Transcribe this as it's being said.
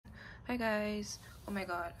Hi guys! Oh my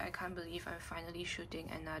god, I can't believe I'm finally shooting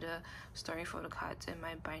another story photo cards in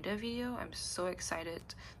my binder video. I'm so excited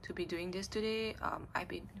to be doing this today. I've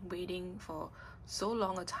been waiting for so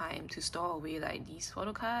long a time to store away like these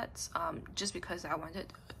photo cards just because I wanted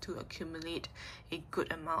to accumulate a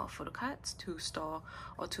good amount of photo cards to store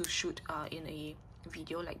or to shoot in a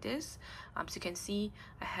video like this. So you can see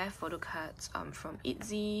I have photo cards from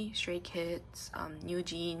ITZY, Stray Kids,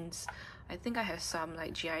 NewJeans. I think I have some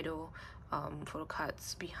like Jihyo photo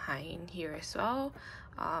cards behind here as well.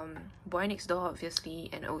 BOYNEXTDOOR obviously,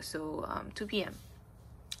 and also 2PM.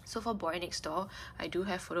 So for BOYNEXTDOOR, I do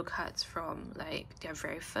have photo cards from like their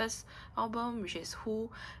very first album, which is Who,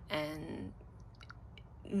 and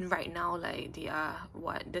right now like they are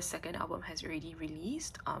the second album has already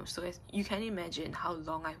released. So as you can imagine how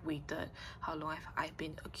long I've waited, how long I've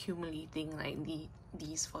been accumulating like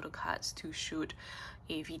these photo cards to shoot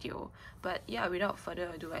a video. But yeah, without further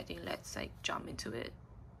ado, I think let's like jump into it.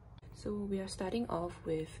 So we are starting off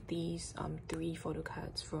with these 3 photo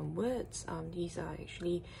cards from Woodz. These are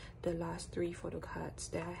actually the last 3 photo cards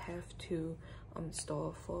that I have to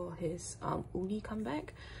store for his ITZY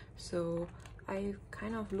comeback. So I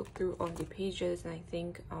kind of looked through all the pages and I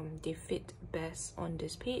think they fit best on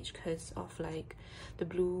this page because of like the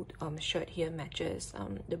blue shirt here matches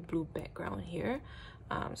the blue background here.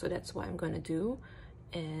 So that's what I'm gonna do.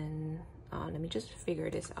 And let me just figure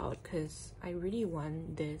this out because I really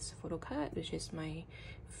want this photo card, which is my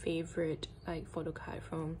favorite like photo card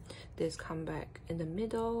from this comeback in the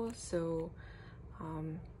middle. So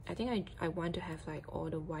I think I want to have like all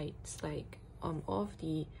the whites, like all of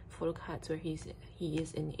the photo cards where he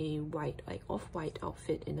is in a white, like off-white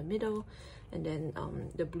outfit in the middle, and then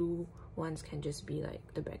the blue ones can just be like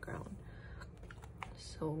the background.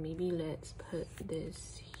 So maybe let's put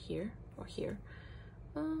this here or here.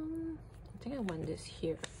 I think I want this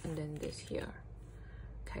here and then this here.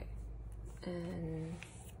 Okay, and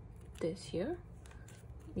this here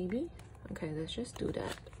maybe. Okay, let's just do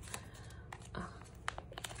that.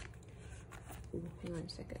 Hang on a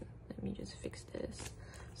second, let me just fix this.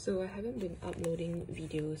 So I haven't been uploading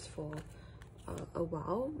videos for a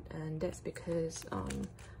while, and that's because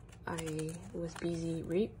I was busy,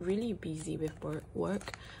 really busy with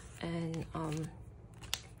work, and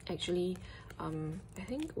actually I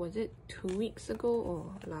think, was it 2 weeks ago or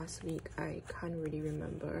last week, I can't really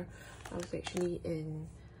remember, I was actually in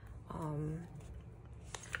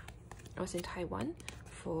Taiwan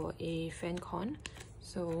for a fan con.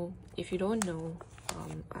 So if you don't know,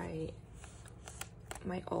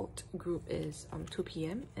 my alt group is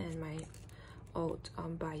 2PM, and my alt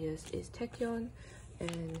bias is Taekyon,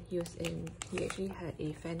 and he actually had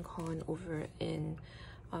a fan con over in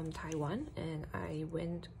Taiwan, and I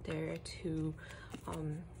went there to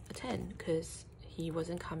attend because he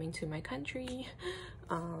wasn't coming to my country.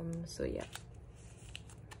 So yeah,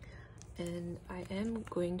 and I am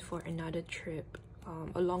going for another trip,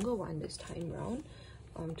 a longer one this time round,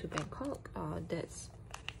 to Bangkok. That's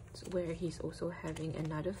where he's also having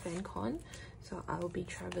another fan con, so I'll be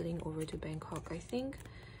traveling over to Bangkok, I think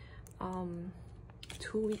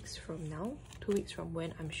 2 weeks from now, 2 weeks from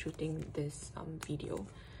when I'm shooting this video.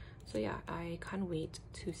 So yeah, I can't wait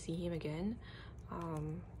to see him again.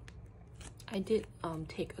 I did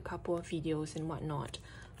take a couple of videos and whatnot,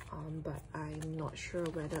 but I'm not sure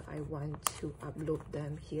whether I want to upload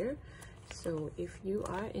them here. So if you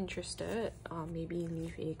are interested, maybe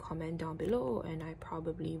leave a comment down below, and I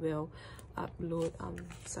probably will upload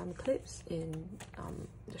some clips in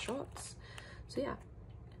the shorts. So yeah,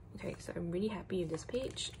 okay, so I'm really happy with this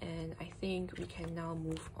page, and I think we can now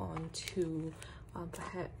move on to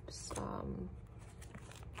perhaps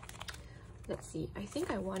let's see, I think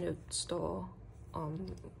I want to store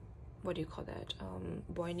what do you call that,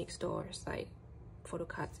 BOYNEXTDOOR's like photo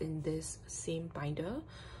cards in this same binder.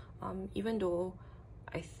 Even though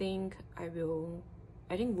I think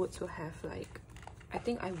Woodz will have like, I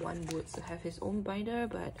think I want Woodz to have his own binder,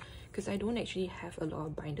 but because I don't actually have a lot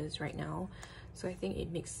of binders right now, so I think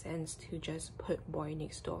it makes sense to just put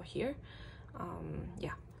BOYNEXTDOOR here.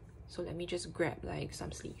 Yeah, so let me just grab like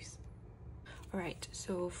some sleeves. Alright,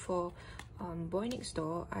 so for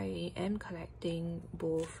BOYNEXTDOOR, I am collecting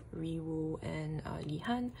both Riwoo and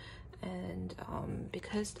Lihan. And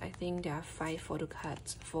because I think there are 5 photo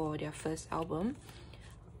cards for their first album,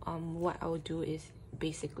 what I'll do is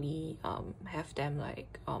basically have them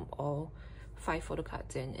like all 5 photo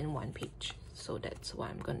cards in one page. So that's what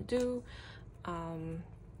I'm gonna do.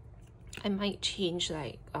 I might change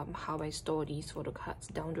like how I store these photo cards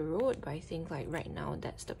down the road, but I think like right now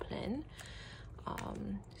that's the plan.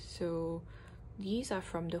 So these are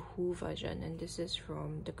from the Who version, and this is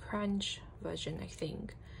from the Crunch version, I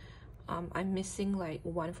think. I'm missing like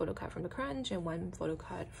one photo card from the Crunch and one photo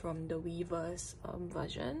card from the Weverse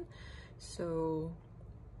version. So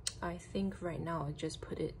I think right now I'll just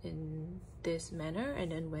put it in this manner,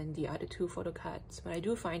 and then when the other two photo cards, when I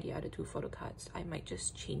do find the other two photo cards, I might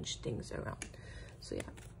just change things around. So yeah.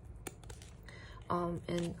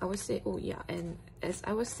 And I would say, oh yeah, and as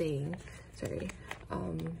I was saying, sorry,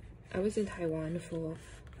 I was in Taiwan for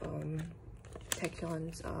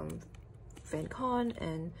Taecyeon's FanCon,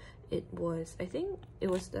 and it was, I think it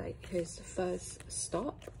was like his first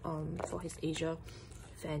stop for his Asia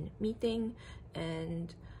fan meeting,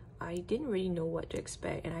 and I didn't really know what to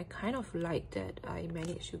expect, and I kind of liked that I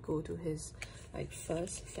managed to go to his like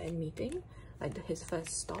first fan meeting, like his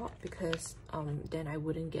first stop, because then I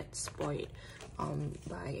wouldn't get spoiled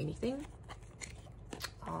by anything.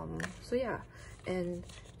 So yeah, and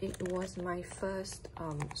it was my first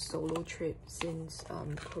solo trip since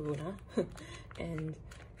Corona, and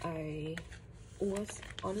I was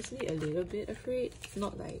honestly a little bit afraid. It's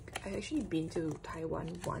not like I actually been to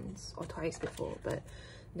Taiwan once or twice before, but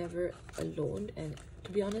never alone. And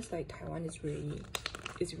to be honest, like Taiwan is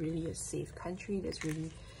really a safe country. There's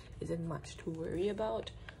really isn't much to worry about.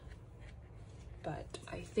 But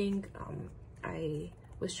I think I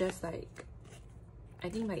was just like, I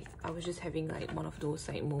think like I was just having like one of those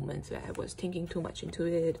like moments where I was thinking too much into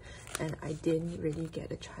it, and I didn't really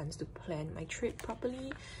get a chance to plan my trip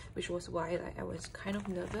properly, which was why like I was kind of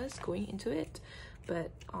nervous going into it. But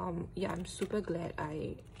yeah, I'm super glad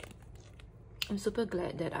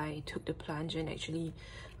that I took the plunge and actually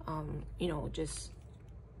you know, just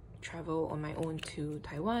travel on my own to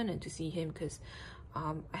Taiwan and to see him, because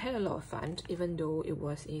I had a lot of fun even though it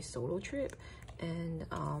was a solo trip, and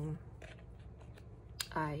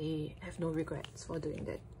I have no regrets for doing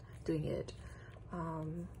it.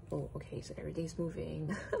 Oh, okay, so everything's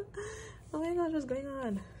moving. Oh my gosh, what's going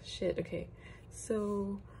on? Shit. Okay,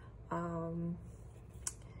 so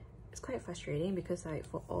it's quite frustrating because like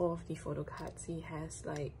for all of the photo cards, he has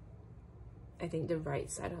like, I think the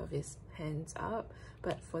right side of his hands up,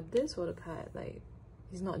 but for this photo card, like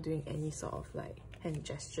he's not doing any sort of like hand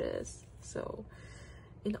gestures. So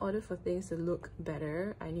in order for things to look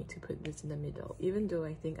better, I need to put this in the middle, even though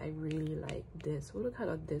I think I really like this photo card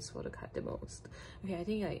or this photo card the most. Okay, I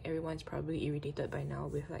think like everyone's probably irritated by now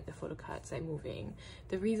with like the photo cards like moving.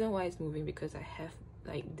 The reason why it's moving because I have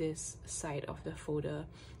like this side of the folder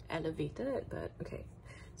elevated, but okay,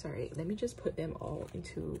 sorry, let me just put them all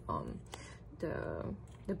into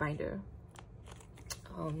the binder.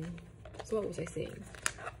 So what was I saying?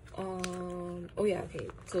 Oh yeah, okay,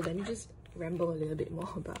 so let me just ramble a little bit more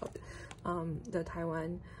about the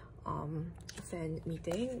Taiwan fan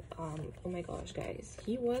meeting. Oh my gosh, guys,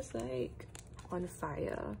 he was like on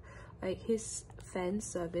fire. Like his fan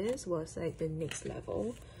service was like the next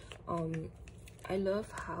level. I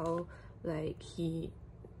love how like he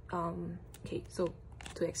okay, so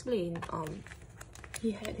to explain,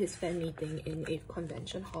 he had his fan meeting in a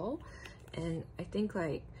convention hall, and I think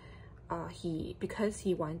like because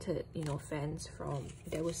he wanted, you know, fans from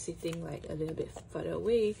that were sitting like a little bit further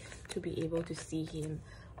away to be able to see him,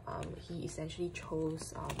 he essentially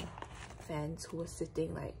chose fans who were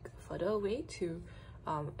sitting like further away to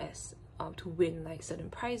to win like certain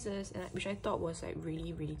prizes, and which I thought was like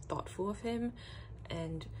really thoughtful of him.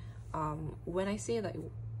 And when I say like,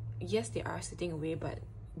 yes, they are sitting away, but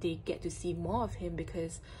they get to see more of him,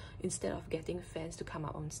 because instead of getting fans to come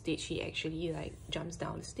up on stage, he actually like jumps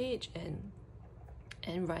down the stage and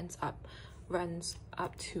runs up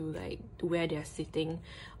to like where they're sitting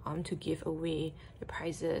to give away the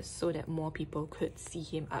prizes so that more people could see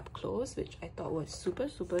him up close, which I thought was super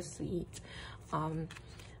sweet.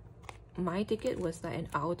 My ticket was like an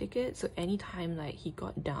hour ticket, so anytime like he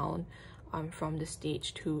got down from the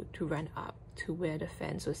stage to run up to where the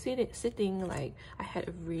fans were sitting, like I had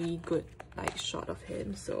a really good like shot of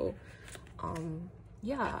him. So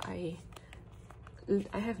yeah, I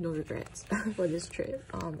have no regrets for this trip.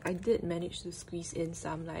 I did manage to squeeze in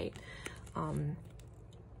some like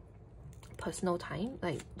personal time,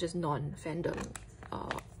 like just non-fandom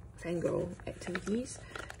fangirl activities.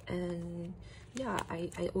 And yeah,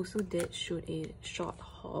 I also did shoot a short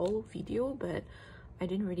haul video, but I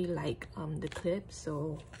didn't really like the clip,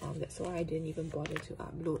 so that's why I didn't even bother to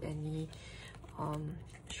upload any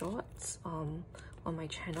shorts on my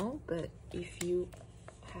channel. But if you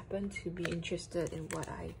happen to be interested in what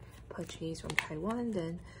I purchased from Taiwan,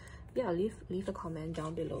 then yeah, leave a comment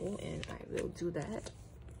down below and I will do that.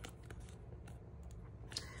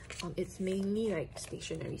 It's mainly like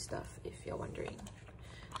stationery stuff, if you're wondering.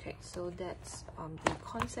 Okay, so that's the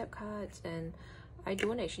concept cards, and I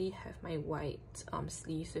don't actually have my white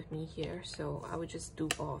sleeves with me here, so I will just do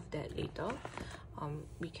all of that later.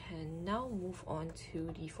 We can now move on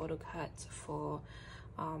to the photo cards for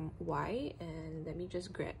Y, and let me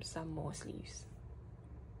just grab some more sleeves.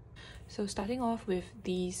 So starting off with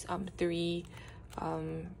these three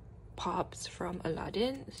pops from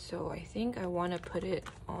Aladdin, so I think I want to put it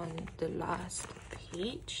on the last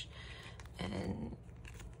page, and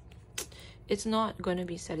it's not going to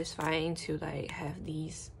be satisfying to like have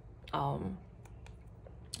these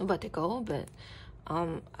vertical, but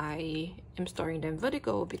I am storing them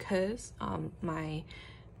vertical because my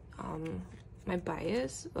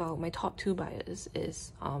buyers, well, my top two buyers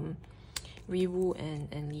is Riwoo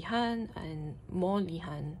and Lihan, and more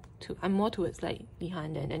Lihan to I'm more towards like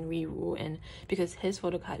Lihan than Riwoo, and because his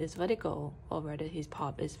photo card is vertical, or rather his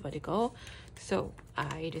pop is vertical, so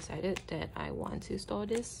I decided that I want to store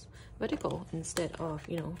this vertical instead of,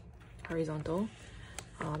 you know, horizontal.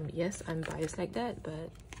 Yes, I'm biased like that, but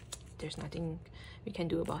there's nothing we can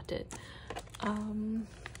do about it.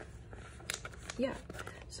 Yeah,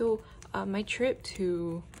 so my trip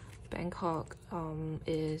to Bangkok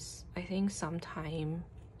is, I think, sometime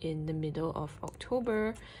in the middle of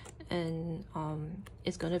October, and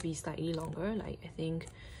it's gonna be slightly longer. Like, I think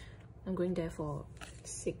I'm going there for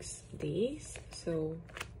 6 days, so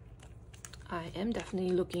I am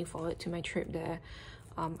definitely looking forward to my trip there.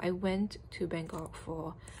 I went to Bangkok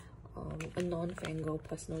for a non-Fangirl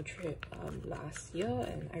personal trip last year,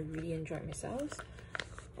 and I really enjoyed myself.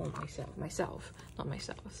 Myself,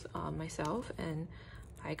 and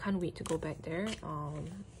I can't wait to go back there.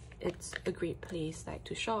 It's a great place like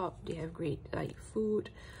to shop. They have great like food.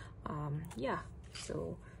 Yeah,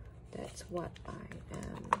 so that's what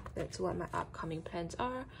my upcoming plans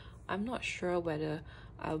are. I'm not sure whether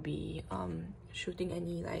I'll be shooting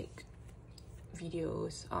any like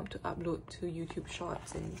videos to upload to YouTube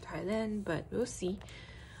Shorts in Thailand, but we'll see.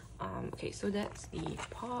 Okay, so that's the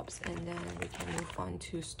pops, and then we can move on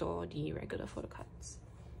to store the regular photo cards.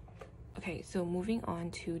 Okay, so moving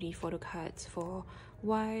on to the photo cards for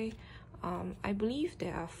Y, I believe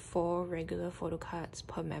there are 4 regular photo cards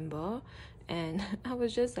per member, and I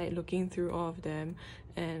was just like looking through all of them,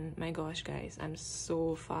 and my gosh guys, I'm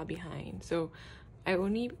so far behind. So I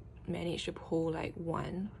only managed to pull like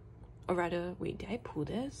 1, or rather, wait, did I pull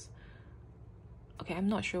this? Okay, I'm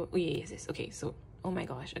not sure. Oh yeah, yes. Okay, so oh my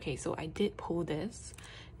gosh. Okay, so I did pull this,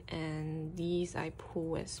 and these I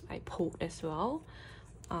pulled as well.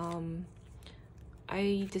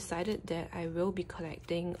 I decided that I will be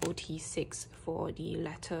collecting OT6 for the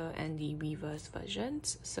letter and the reverse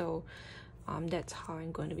versions, so that's how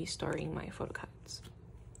I'm going to be storing my photo cards.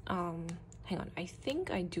 Hang on, I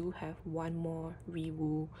think I do have one more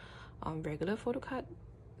Riwoo regular photo card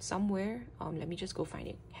somewhere. Let me just go find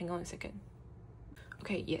it. Hang on a second.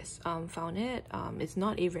 Okay, yes, found it. It's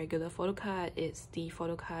not a regular photo card, it's the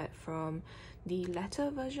photo card from the letter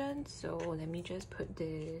version, so let me just put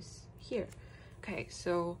this here. Okay,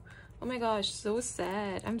 so oh my gosh, so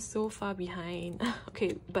sad, I'm so far behind.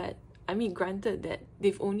 Okay, but I mean, granted that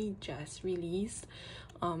they've only just released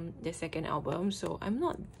their second album, so I'm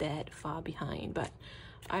not that far behind, but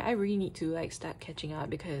I really need to like start catching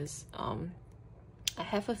up, because I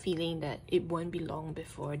have a feeling that it won't be long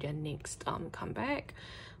before their next comeback.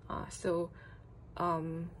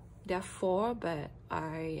 There are 4, but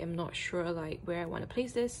I am not sure like where I want to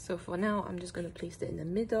place this, so for now I'm just going to place it in the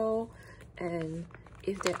middle. And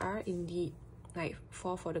if there are indeed like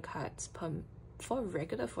 4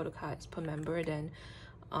 regular photo cards per member, then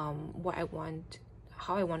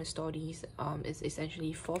how I want to store these is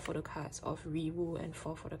essentially 4 photo cards of Riwoo and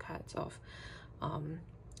 4 photo cards of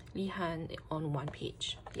Lihan on 1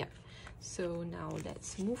 page. Yeah, so now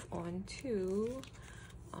let's move on to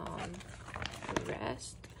the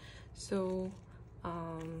rest. So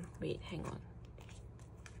wait, hang on,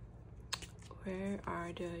 where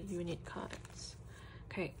are the unit cards?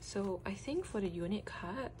 Okay, so I think for the unit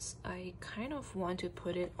cards, I kind of want to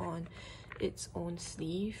put it on its own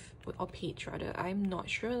sleeve, or page rather. I'm not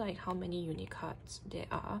sure like how many unit cards there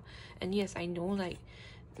are, and yes, I know like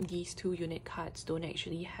these 2 unit cards don't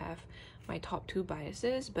actually have my top 2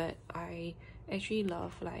 biases, but I actually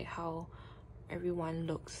love like how everyone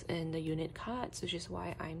looks in the unit cards, which is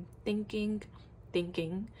why I'm thinking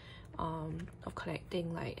of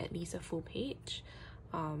collecting like at least a full page.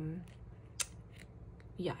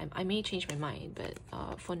 Yeah, I may change my mind, but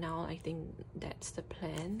for now I think that's the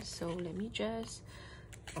plan. So let me just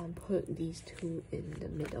put these 2 in the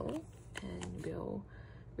middle, and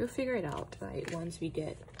we'll figure it out like once we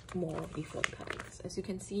get more of the photo cards. As you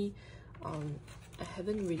can see, I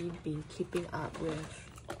haven't really been keeping up with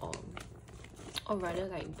or rather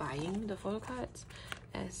like buying the photo cards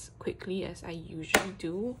as quickly as I usually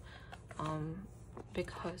do,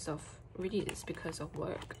 because of it's because of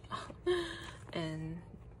work. And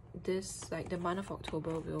this, like, the month of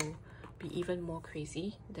October will be even more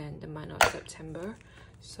crazy than the month of September,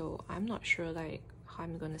 so I'm not sure like how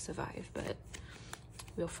I'm gonna survive, but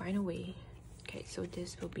we'll find a way. Okay, so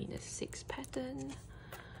this will be in a 6 pattern.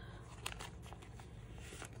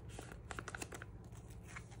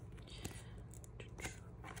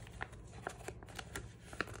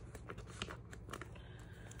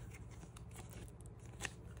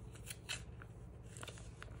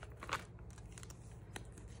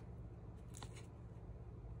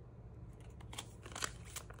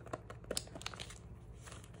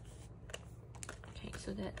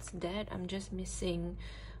 So that's that. I'm just missing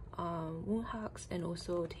Woonhak's and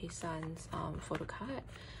also Taesan's photo card.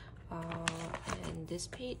 And this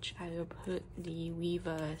page I will put the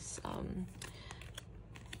Weaver's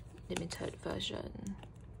limited version.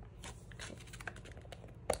 Okay.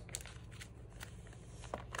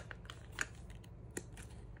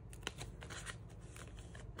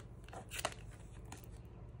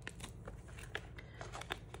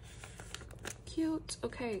 Cute.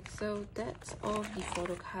 Okay, so that's all the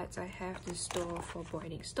photo cards I have to store for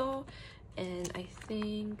BOYNEXTDOOR, and I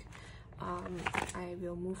think I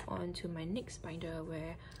will move on to my next binder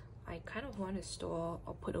where I kind of want to store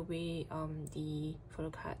or put away the photo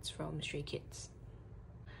cards from Stray Kids.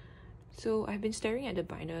 So I've been staring at the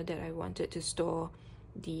binder that I wanted to store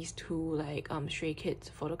these two like Stray Kids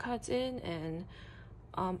photo cards in, and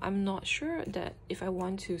I'm not sure that if I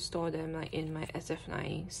want to store them like in my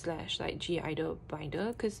SF9 / like i-dle binder,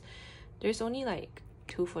 because there's only like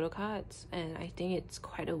 2 photo cards, and I think it's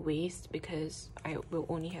quite a waste because I will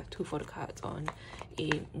only have 2 photo cards on a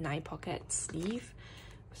 9-pocket sleeve.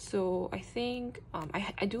 So I think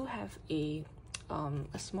I do have a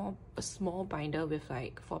small binder with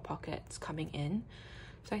like 4 pockets coming in.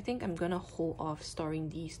 So I think I'm gonna hold off storing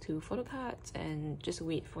these 2 photo cards and just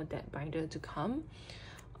wait for that binder to come.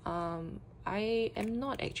 I am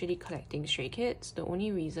not actually collecting Stray Kids. The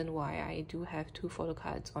only reason why I do have 2 photo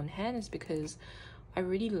cards on hand is because I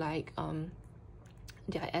really like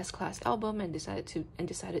their S-Class album and decided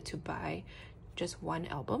to buy just 1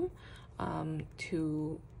 album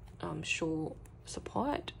to show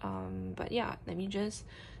support. But yeah, let me just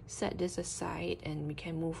set this aside and we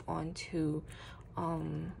can move on to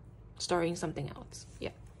storing something else. Yeah.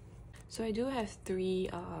 So I do have 3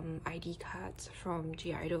 ID cards from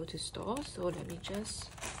i-dle to store, so let me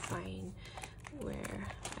just find where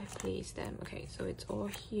I placed them. Okay, so it's all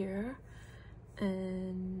here,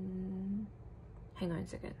 and hang on a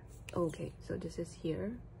second. Okay, so this is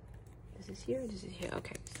here, this is here, this is here.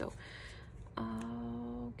 Okay, so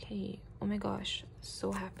okay, oh my gosh,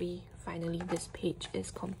 so happy, finally this page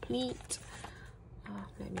is complete.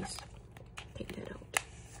 Let me take that out.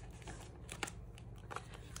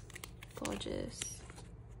 Gorgeous.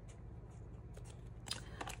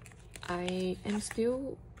 I am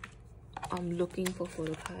still looking for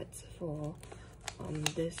photo cards for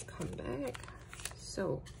this comeback,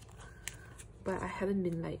 so but I haven't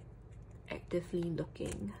been like actively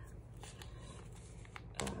looking.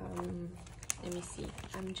 Let me see,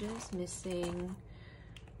 I'm just missing,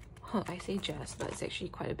 I say just, but it's actually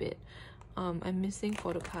quite a bit. I'm missing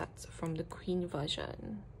photo cards from the Queen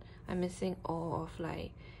version. I'm missing all of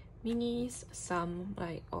like minis, some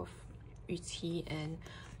like of ITZY, and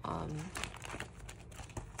oh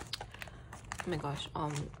my gosh,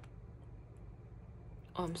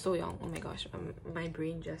 So Young. Oh my gosh, my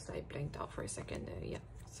brain just like blanked out for a second there. Yeah,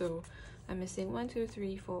 so I'm missing 1, 2,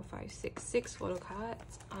 3, 4, 5, 6 photo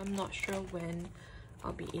cards. I'm not sure when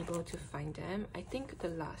I'll be able to find them. I think the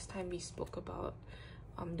last time we spoke about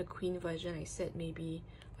the Queen version, I said maybe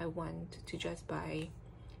I want to just buy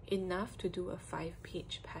enough to do a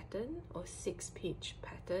 5-page pattern or 6-page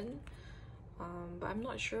pattern, but I'm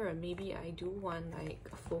not sure. Maybe I do want like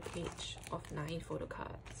a full page of 9 photo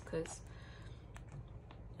cards, because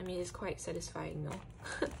I mean it's quite satisfying, no?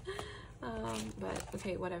 But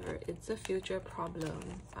okay, whatever, it's a future problem.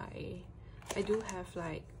 I do have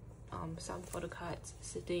like some photo cards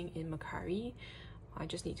sitting in Mercari. I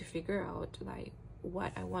just need to figure out like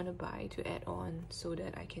what I want to buy to add on so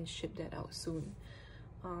that I can ship that out soon.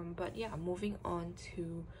 But yeah, moving on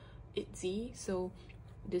to ITZY. So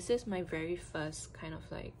this is my very first kind of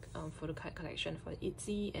like photo card collection for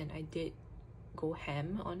ITZY, and I did go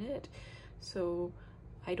ham on it. So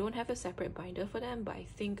I don't have a separate binder for them, but I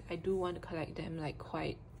think I do want to collect them like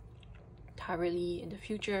quite thoroughly in the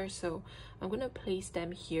future. So I'm gonna place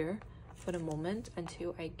them here for the moment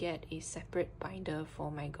until I get a separate binder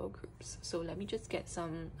for my girl groups. So let me just get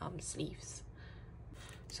some sleeves.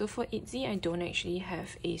 So for ITZY, I don't actually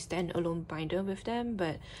have a standalone binder with them,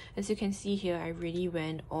 but as you can see here, I really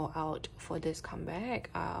went all out for this comeback.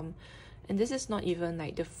 And this is not even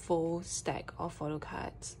like the full stack of photo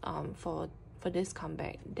cards for this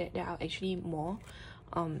comeback. There are actually more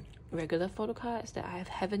regular photo cards that I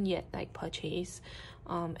haven't yet like purchased.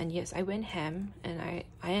 And yes, I went ham, and I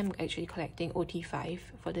am actually collecting OT5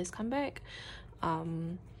 for this comeback.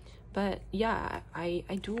 But yeah,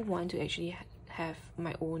 I do want to actually have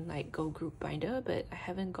my own like girl group binder, but I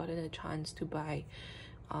haven't gotten a chance to buy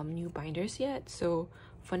new binders yet. So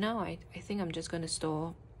for now, I think I'm just gonna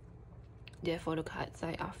store their photo cards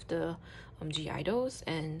like after i-dles,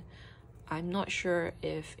 and I'm not sure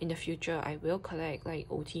if in the future I will collect like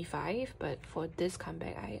OT5, but for this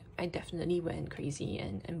comeback I definitely went crazy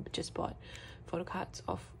and just bought photo cards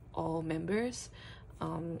of all members.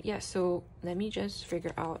 Yeah, so let me just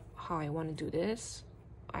figure out how I want to do this.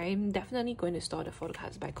 I'm definitely going to store the photo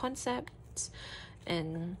cards by concepts,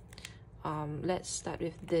 and let's start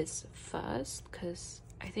with this first, because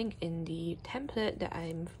I think in the template that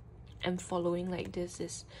I'm following, like this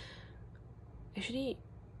is actually,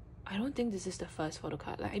 I don't think this is the first photo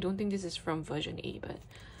card. Like I don't think this is from version A, but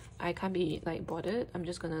I can't be like bothered. I'm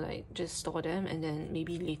just gonna like just store them, and then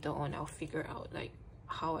maybe later on I'll figure out like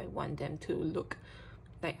how I want them to look.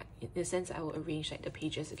 Like in a sense, I will arrange like the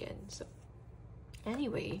pages again. So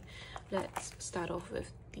anyway, let's start off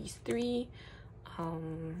with these three.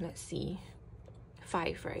 Let's see,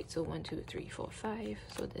 5, right? So 1, 2, 3, 4, 5.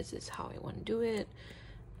 So this is how I want to do it.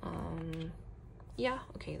 Yeah,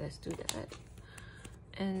 okay, let's do that.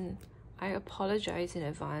 And I apologize in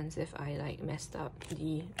advance if I like messed up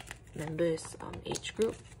the members age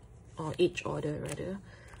group, or age order rather.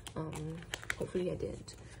 Hopefully I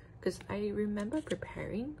didn't, because I remember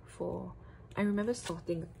I remember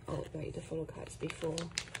sorting out like the photo cards before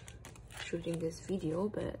shooting this video,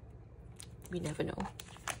 but we never know.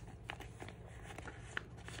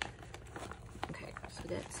 Okay, so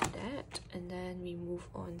that's that, and then we move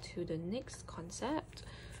on to the next concept.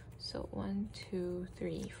 So 1, 2,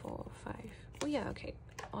 3, 4, 5. Oh yeah, okay,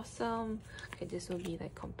 awesome. Okay, this will be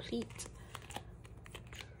like complete.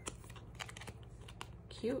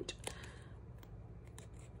 Cute.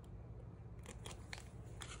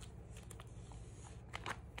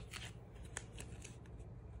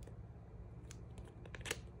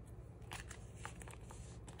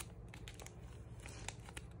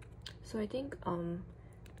 So I think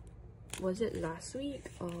was it last week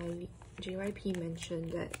JYP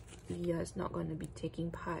mentioned that Leah is not going to be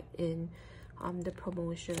taking part in the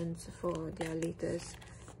promotions for their latest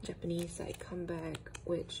Japanese like comeback,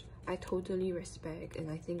 which I totally respect,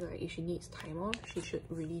 and I think like if she needs time off, she should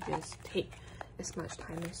really just take as much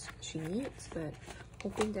time as she needs. But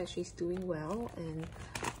hoping that she's doing well, and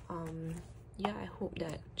yeah, I hope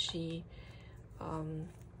that she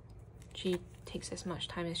takes as much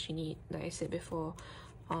time as she needs, like I said before,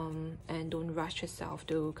 and don't rush herself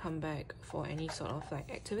to come back for any sort of like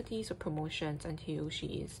activities or promotions until she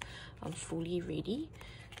is fully ready.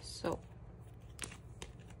 So,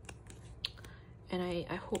 and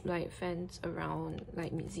I hope like fans around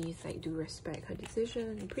like ITZY like do respect her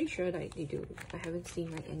decision. I'm pretty sure like they do. I haven't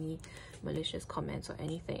seen like any malicious comments or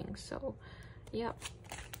anything. So yeah.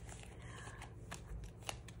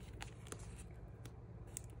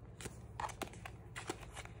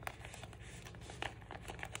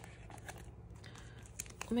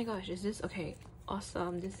 Oh my gosh, is this okay?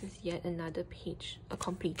 Awesome. This is yet another page, a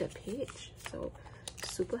completed page. So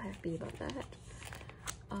super happy about that.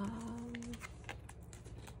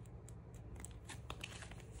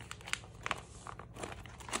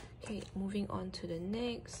 Okay, moving on to the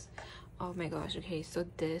next. Oh my gosh, okay, so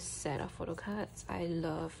this set of photo cards I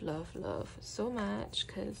love so much,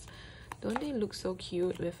 because don't they look so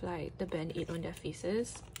cute with like the band-aid on their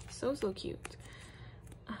faces? So cute.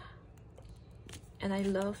 And I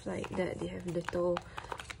love like that they have little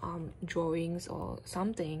drawings or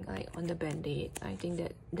something like on the band-aid. I think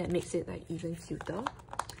that makes it like even cuter.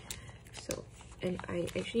 So, and I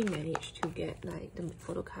actually managed to get like the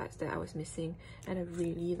photo cards that I was missing at a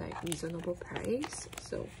really like reasonable price.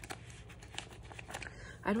 So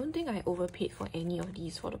I don't think I overpaid for any of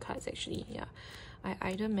these photo cards actually. Yeah, I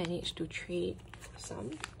either managed to trade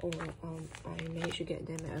some, or I managed to get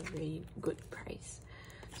them at a really good price.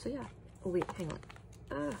 So yeah. Oh wait, hang on.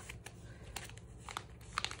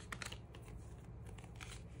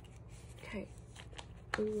 Okay.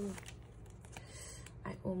 Ooh.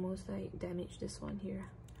 I almost like damaged this one here.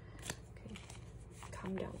 Okay.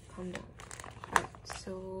 Calm down. Alright,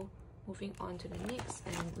 so moving on to the next,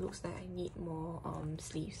 and looks like I need more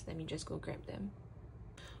sleeves. Let me just go grab them.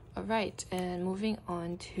 Alright, and moving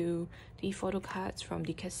on to the photo cards from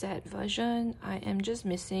the cassette version. I am just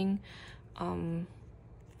missing oh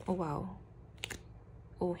wow,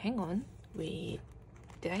 oh hang on, wait,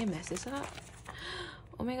 did I mess this up?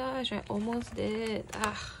 Oh my gosh, I almost did.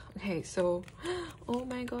 Okay, so oh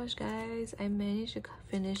my gosh guys, I managed to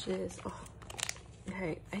finish this.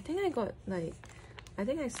 Okay, I think I got like, I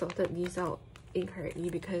think I sorted these out incorrectly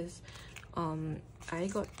because I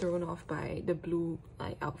got thrown off by the blue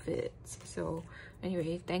like outfits. So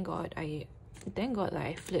anyway, thank god that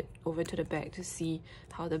I flipped over to the back to see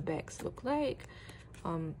how the bags look like.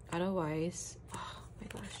 Otherwise, oh my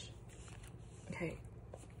gosh. Okay,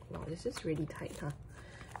 wow, this is really tight, huh?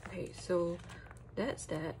 Okay, so that's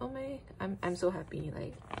that. Oh my, I'm so happy.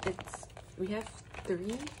 Like, we have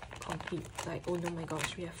 3 complete, like, oh no my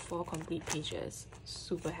gosh, we have 4 complete pages.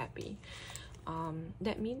 Super happy.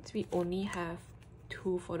 That means we only have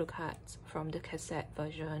 2 photo cards from the cassette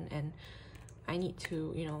version, and I need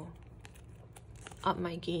to, you know, up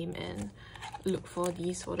my game and look for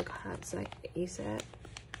these photo cards like ASAP.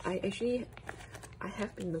 I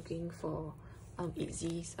have been looking for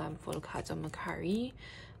ITZY's photo cards on Mercari,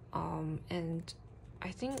 and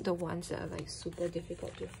I think the ones that are like super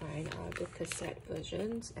difficult to find are the cassette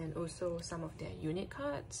versions and also some of their unit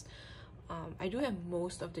cards. I do have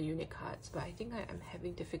most of the unit cards, but I think I'm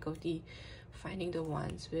having difficulty finding the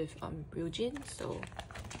ones with NewJeans, so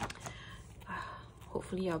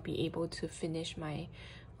hopefully I'll be able to finish my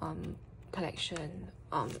collection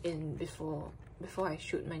in before I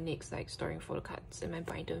shoot my next like storing photo cards in my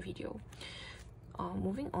binder video.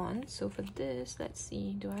 Moving on, so for this, let's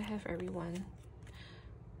see, do I have everyone?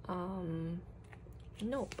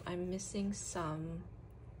 Nope, I'm missing some.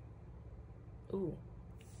 Ooh,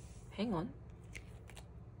 hang on,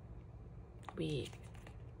 wait,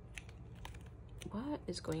 what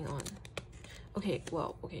is going on? Okay,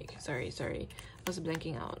 well, okay, sorry, I was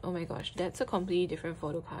blanking out. Oh my gosh, that's a completely different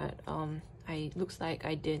photo card. Looks like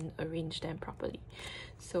I didn't arrange them properly.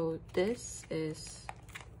 So this is,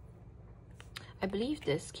 I believe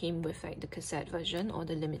this came with like the cassette version or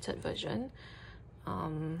the limited version,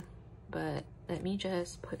 but let me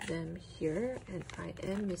just put them here, and I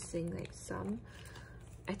am missing like some.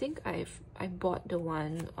 I think I bought the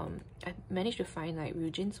one, I managed to find like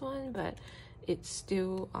NewJeans one, but it's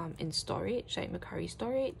still in storage, like Mercari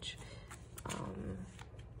storage.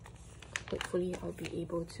 Hopefully I'll be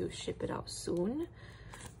able to ship it out soon.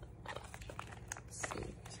 Let's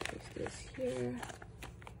see, let's place this here.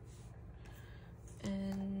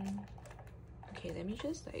 And okay, let me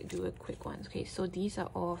just like do a quick one. Okay, so these are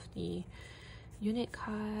all of the unit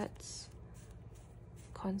cards,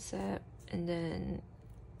 concept, and then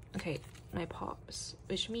okay, my pops,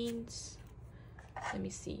 which means, let me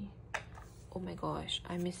see, oh my gosh,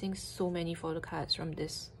 I'm missing so many photo cards from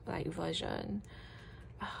this like version.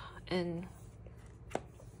 And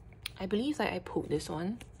I believe like I pulled this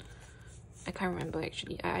one. I can't remember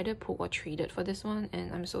actually. I either pulled or traded for this one,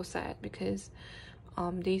 and I'm so sad because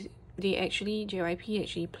they actually, JYP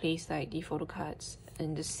actually placed like the photo cards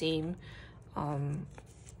in the same on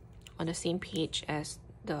the same page as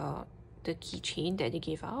the keychain that they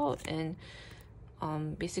gave out, and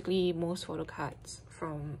basically most photo cards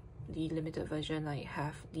from the limited version like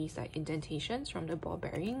have these like indentations from the ball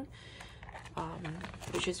bearing,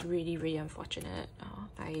 which is really unfortunate.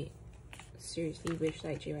 I seriously wish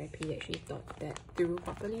like JYP actually thought that through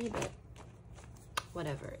properly, but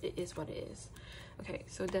whatever, it is what it is. Okay,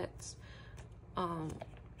 so that's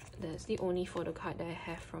the only photo card that I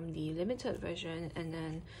have from the limited version, and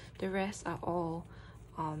then the rest are all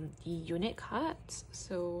the unit cards.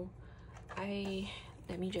 So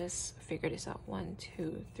let me just figure this out. 1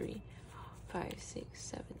 2 3 4 5 6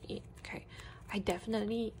 7 8. Okay, I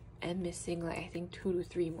definitely am missing like I think 2 to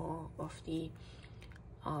 3 more of the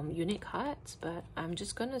unit cards, but I'm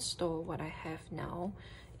just gonna store what I have now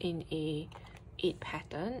in a 8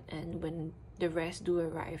 pattern, and when the rest do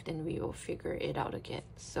arrive, then we will figure it out again.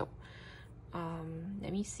 So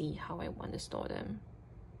let me see how I want to store them.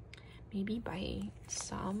 Maybe by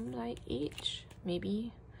some like each,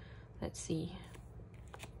 maybe. Let's see.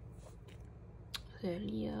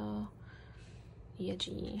 Leah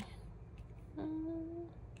G.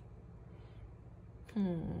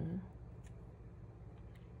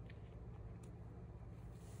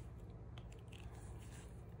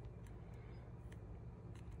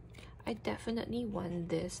 I definitely want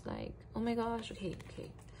this like, oh my gosh, okay,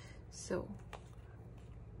 so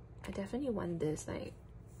I definitely want this like,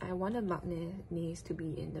 I want the magnates to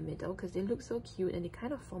be in the middle because they look so cute and they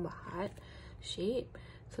kind of form a heart shape.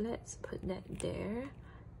 So let's put that there,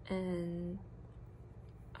 and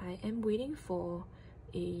I am waiting for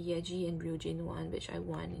a Yeji and Ryujin one, which I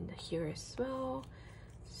want in here as well.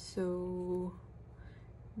 So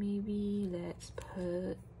maybe let's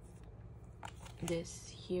put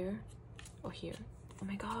this here or here. Oh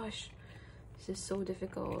my gosh, this is so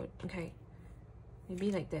difficult. Okay,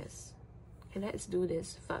 maybe like this. Okay, let's do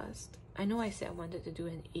this first. I know I said I wanted to do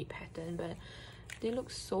an 8 pattern, but they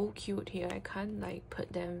look so cute here. I can't like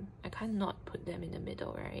put them, I can't not put them in the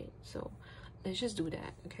middle, right? So let's just do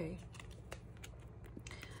that. Okay,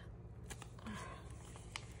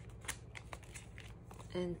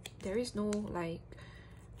 and there is no like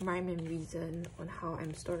rhyme and reason on how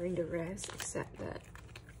I'm storing the rest, except that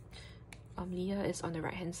Leah is on the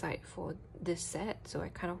right hand side for this set, so I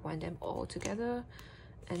kind of want them all together,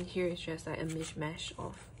 and here is just like a mishmash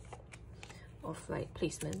of like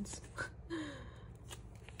placements.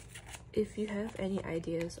 If you have any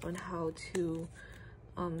ideas on how to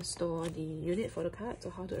store the unit photo cards,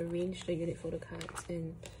 or how to arrange the unit photo cards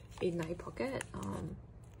in a 9 pocket,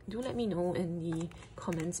 do let me know in the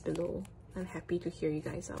comments below. I'm happy to hear you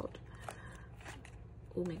guys out.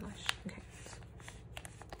 Oh my gosh, okay.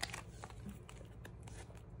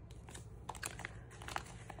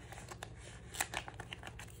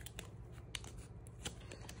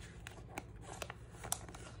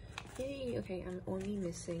 Yay, okay, I'm only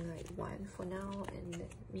missing like one for now, and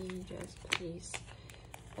let me just place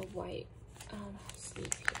a white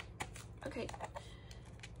sleeve here. Okay,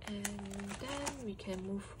 and then we can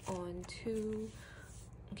move on to,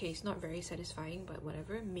 okay, it's not very satisfying, but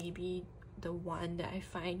whatever, maybe the one that I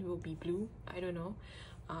find will be blue, I don't know.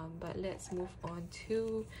 But let's move on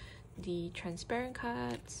to the transparent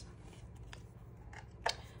cards.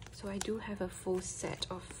 So I do have a full set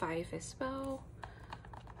of 5 as well,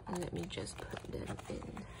 and let me just put them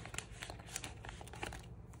in.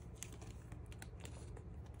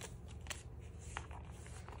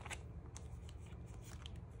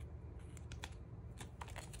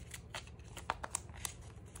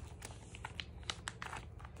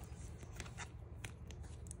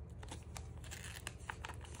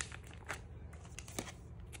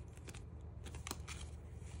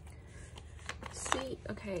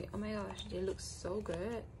 Okay, oh my gosh, they look so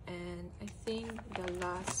good. And I think the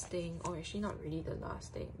last thing, or actually not really the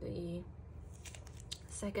last thing, the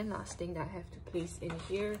second last thing that I have to place in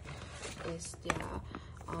here is their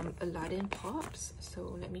Aladdin pops.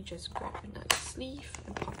 So let me just grab another sleeve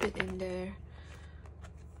and pop it in there.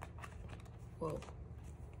 Whoa,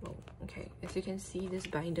 whoa, okay, as you can see, this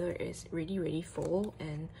binder is really full,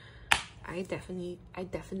 and I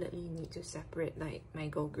definitely need to separate like my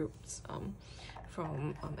girl groups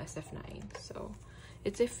from SF9. So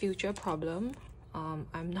it's a future problem.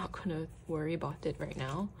 I'm not gonna worry about it right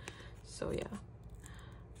now. So yeah.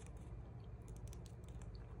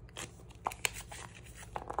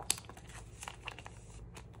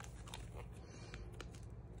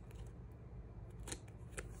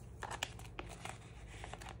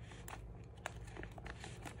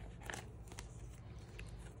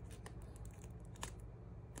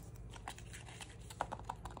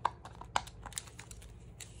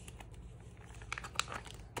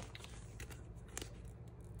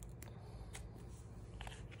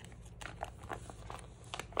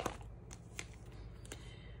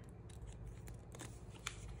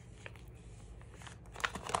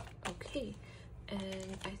 Okay,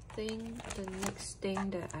 and I think the next thing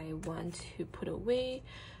that I want to put away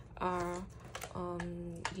are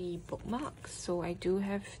the bookmarks. So I do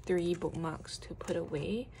have 3 bookmarks to put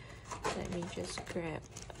away. Let me just grab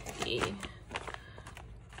a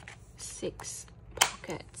 6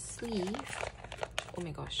 pocket sleeve. Oh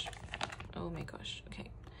my gosh, oh my gosh, okay.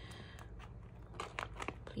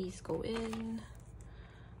 Please go in.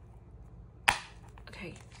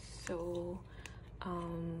 Okay, so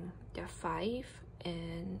there are 5,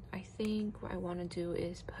 and I think what I want to do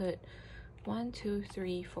is put 1, 2,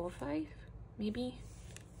 3, 4, 5, maybe,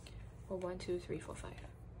 or 1, 2, 3, 4, 5.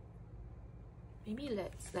 Maybe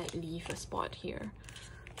let's like leave a spot here.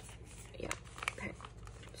 Yeah, okay,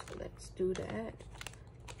 so let's do that.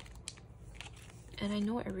 And I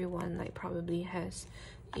know everyone like probably has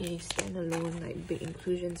a standalone like big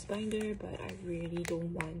inclusions binder, but I really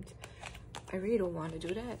don't want to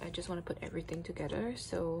do that. I just want to put everything together,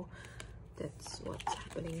 so that's what's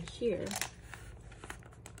happening here.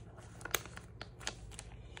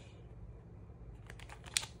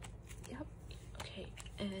 Yep, okay,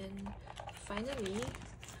 and finally,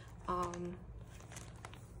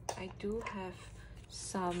 I do have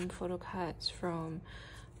some photo cards from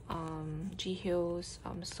Jihyo's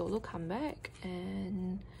solo comeback,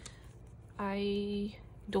 and I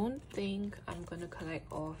don't think I'm gonna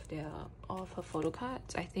collect all of her photo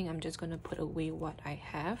cards. I think I'm just gonna put away what I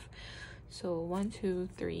have. So 1, 2,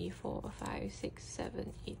 3, 4, 5, 6,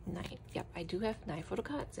 7, 8, 9. Yep, I do have 9 photo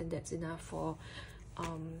cards, and that's enough for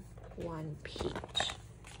one page.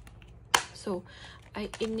 So I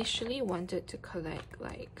initially wanted to collect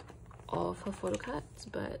like all of her photo cards,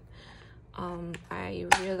 but I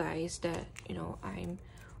realized that, you know, I'm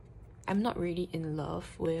not really in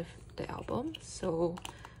love with the album, so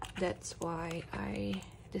that's why I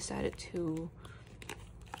decided to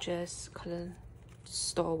just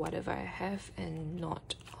store whatever I have and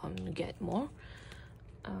not get more.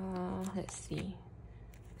 Let's see.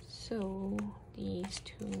 So these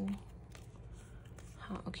two.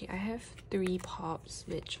 Okay, I have 3 pops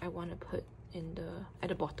which I want to put in at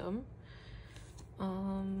the bottom.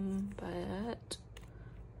 But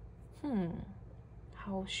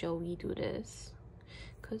how shall we do this?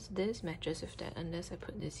 Because this matches with that unless I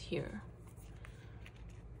put this here.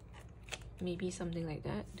 Maybe something like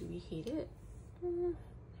that. Do we hate it?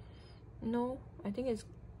 No, I think it's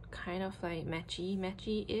kind of like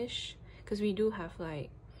matchy-ish, because we do have like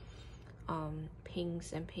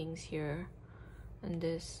pinks and pinks here, and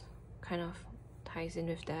this kind of ties in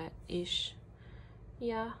with that ish.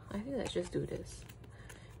 Yeah, I think let's just do this,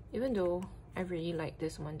 even though I really like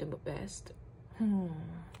this one the best.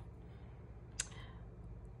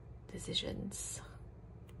 Decisions.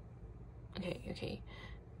 Okay,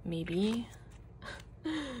 maybe.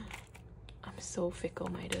 I'm so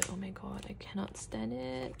fickle-minded. Oh my god, I cannot stand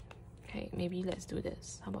it. Okay, maybe let's do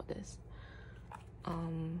this. How about this?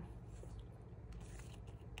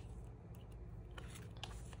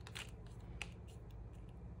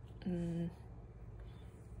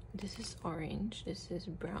 This is orange. This is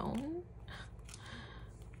brown.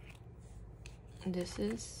 This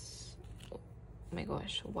is, oh my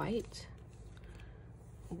gosh, white.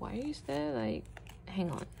 Why is there like, hang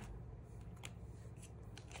on,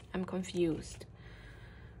 I'm confused.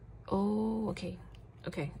 Oh, okay,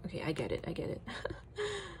 I get it. Okay,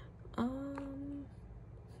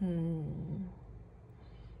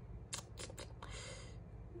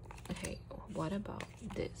 what about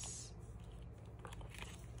this?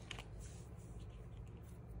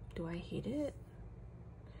 Do I hate it?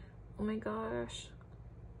 Oh my gosh.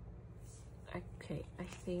 Okay, I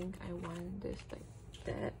think I want this like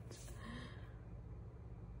that.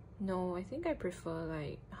 No, I think I prefer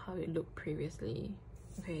like how it looked previously.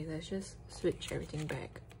 Okay, let's just switch everything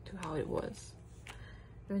back to how it was.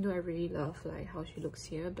 Even though I really love like how she looks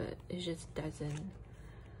here, but it just doesn't,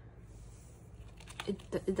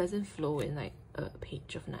 it doesn't flow in like a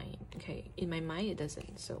page of 9. Okay, in my mind it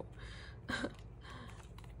doesn't. So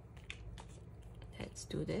let's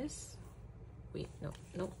do this. Wait,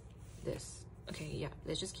 no, this. Okay, yeah,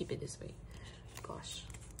 let's just keep it this way. Gosh.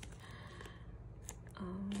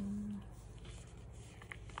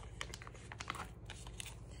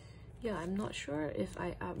 Yeah, I'm not sure if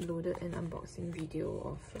I uploaded an unboxing video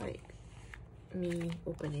of like me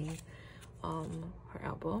opening her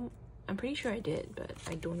album. I'm pretty sure I did, but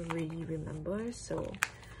I don't really remember. So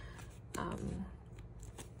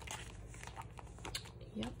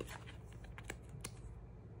yep.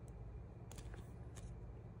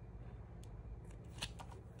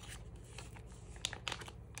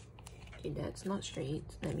 Okay, that's not straight.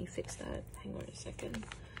 Let me fix that. Hang on a second.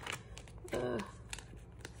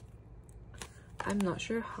 I'm not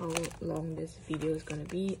sure how long this video is gonna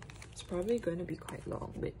be. It's probably gonna be quite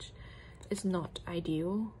long, which is not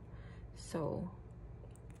ideal. So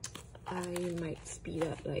I might speed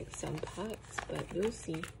up like some parts, but we'll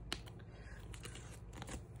see.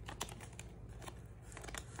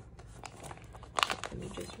 Let me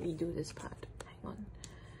just redo this part. Hang on.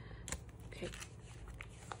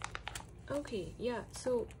 Okay, yeah,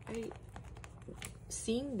 so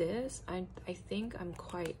seeing this, I think I'm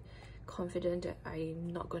quite confident that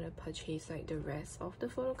I'm not gonna purchase like the rest of the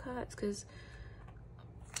photo cards, because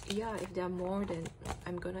yeah, if there are more, then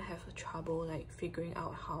I'm gonna have trouble like figuring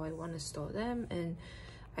out how I want to store them, and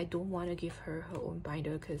I don't want to give her her own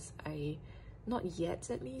binder, because not yet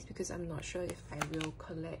at least, because I'm not sure if I will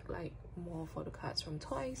collect like more photo cards from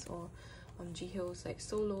Twice or Jihyo's like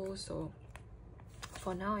solo. So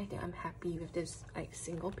for now, I think I'm happy with this like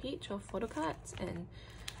single page of photo cards, and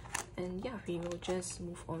yeah, we will just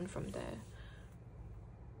move on from there.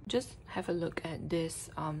 Just have a look at this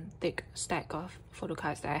thick stack of photo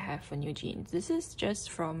cards that I have for NewJeans. This is just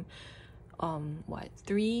from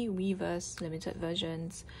 3 Weavers limited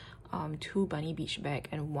versions, 2 Bunny Beach bag,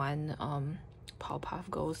 and 1 Powerpuff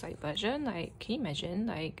Girls like version. Like, can you imagine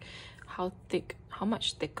like how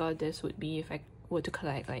much thicker this would be if I were to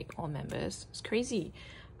collect like all members? It's crazy.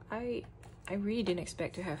 I really didn't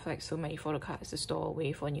expect to have like so many photo cards to store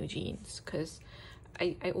away for NewJeans, because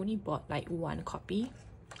I only bought like one copy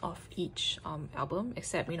of each album,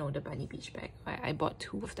 except, you know, the Bunny Beach bag. I bought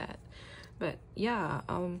 2 of that. But yeah,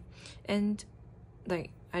 and like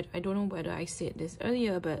I don't know whether I said this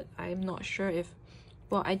earlier, but I'm not sure if,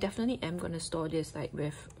 well, I definitely am gonna store this like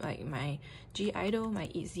with like my i-dle, my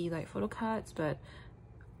ITZY like photo cards, but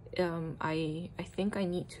I think I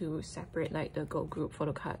need to separate like the girl group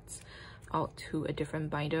photo cards out to a different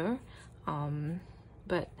binder.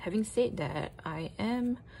 But having said that,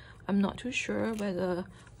 I'm not too sure whether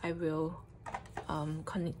I will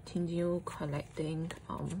continue collecting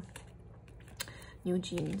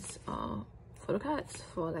NewJeans photo cards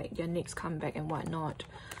for like their next comeback and whatnot,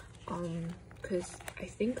 because I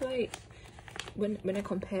think like when I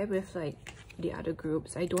compare with like the other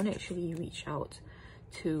groups, I don't actually reach out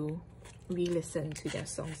to re-listen to their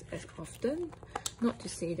songs as often. Not to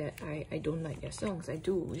say that I don't like their songs, I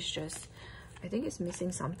do. It's just I think it's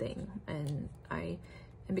missing something, and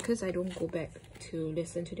because I don't go back to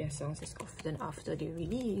listen to their songs as often after they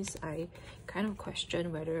release, I kind of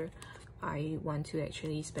question whether I want to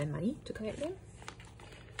actually spend money to collect them.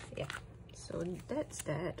 Yeah, so that's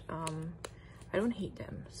that. I don't hate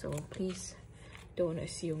them, so please don't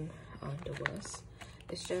assume the worst.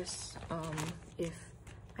 It's just if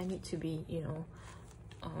I need to be, you know,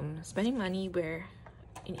 spending money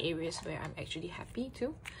in areas where I'm actually happy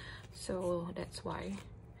too. So that's why.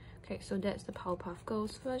 Okay, so that's the Powerpuff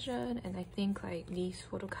Girls version, and I think like these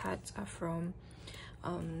photo cards are from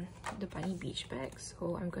the Bunny Beach bag,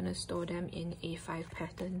 so I'm gonna store them in a 5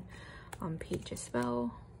 pattern page as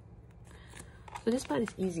well. So this part is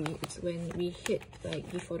easy. It's when we hit like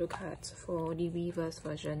the photo cards for the reverse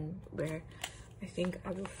version where I think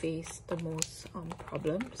I will face the most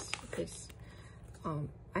problems, because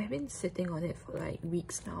I've been sitting on it for like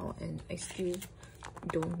weeks now and I still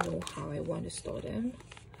don't know how I want to store them.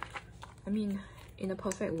 I mean, in a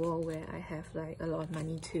perfect world where I have like a lot of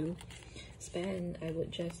money to spend, I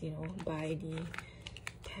would just, you know, buy the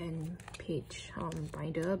 10-page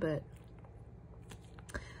binder, but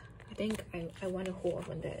I think I want to hold off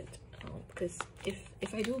on that, because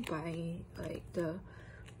if I do buy like the,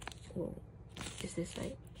 whoa, is this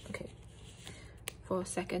like, okay, for a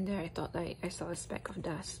second there I thought like I saw a speck of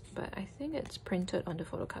dust, but I think it's printed on the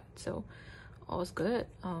photo card, so all's good.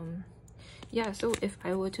 Yeah, so if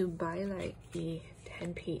I were to buy like the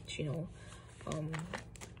 10-page, you know,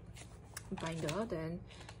 binder, then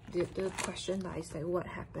the question lies like, what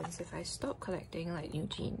happens if I stop collecting like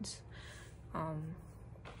NewJeans?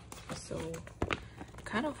 So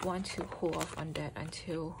kind of want to hold off on that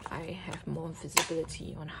until I have more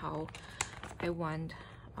visibility on how I want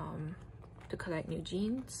to collect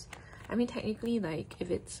NewJeans. I mean, technically, like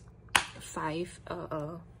if it's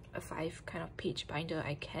a 5 kind of page binder,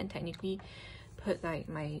 I can technically put like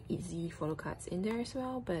my ITZY photo cards in there as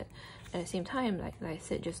well, but at the same time, like I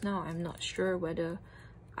said just now, I'm not sure whether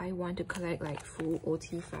I want to collect like full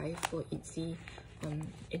OT5 for ITZY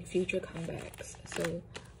in future comebacks. So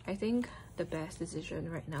I think the best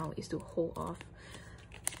decision right now is to hold off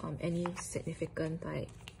any significant like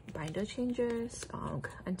binder changes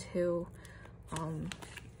until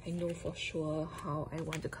I know for sure how I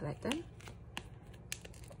want to collect them.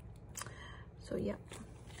 So yeah.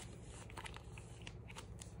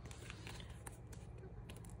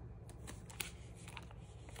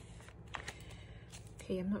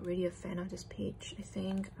 Okay, I'm not really a fan of this page. I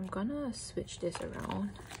think I'm gonna switch this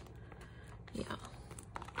around. Yeah,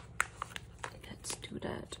 let's do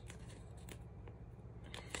that.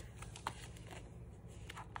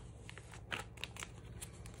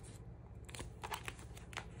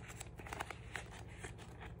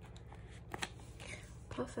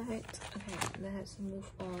 Perfect. Okay, let's move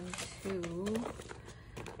on to,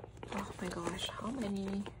 oh my gosh, how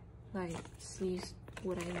many like sleeves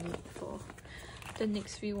would I need for the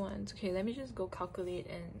next few ones? Okay, let me just go calculate,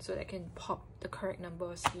 and so that I can pop the correct number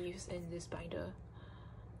of sleeves in this binder.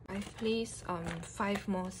 I've placed 5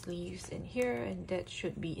 more sleeves in here, and that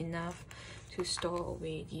should be enough to store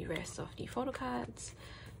away the rest of the photo cards.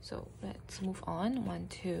 So let's move on. 1,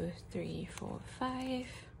 2, 3, 4, 5.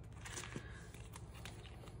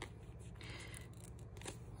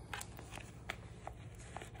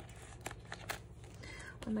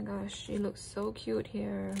 Oh my gosh, she looks so cute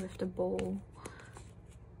here with the bowl.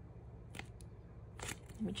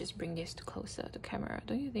 Let me just bring this closer to the camera.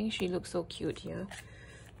 Don't you think she looks so cute here?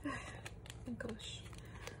 Oh my gosh.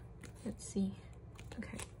 Let's see.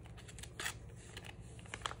 Okay.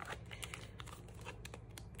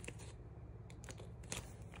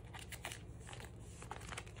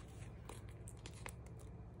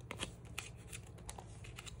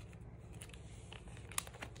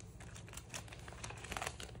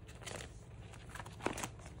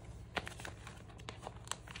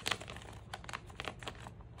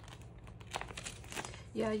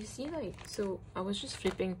 Yeah, you see, like, so I was just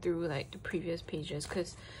flipping through like the previous pages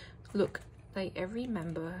because look, like every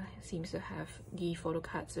member seems to have the photo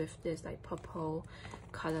cards with this like purple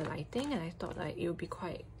color lighting, and I thought like it would be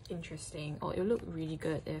quite interesting, or it would look really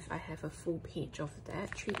good if I have a full page of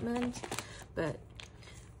that treatment. But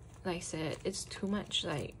like I said, it's too much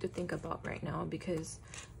like to think about right now, because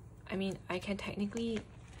I mean, I can technically,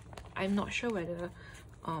 I'm not sure whether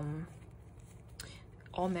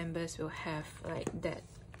all members will have like that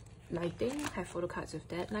lighting, have photo cards with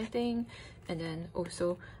that lighting, and then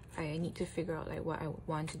also I need to figure out like what I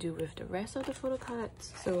want to do with the rest of the photo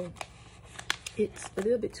cards. So it's a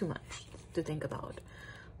little bit too much to think about.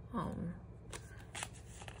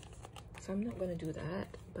 So I'm not gonna do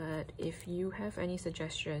that. But if you have any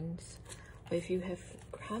suggestions, or if you have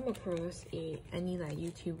come across any like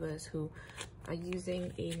YouTubers who are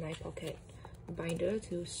using a My Pocket binder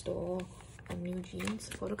to store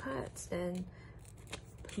NewJeans photo cards, then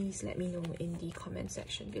please let me know in the comment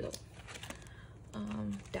section below.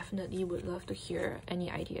 Definitely would love to hear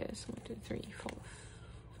any ideas. 1, 2, 3, 4,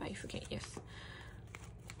 5. Okay, yes.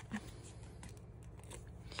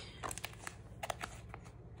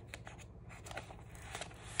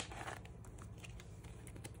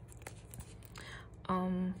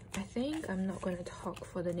 I think I'm not going to talk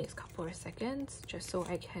for the next couple of seconds, just so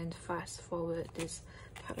I can fast forward this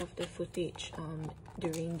part of the footage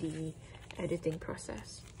during the editing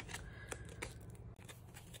process.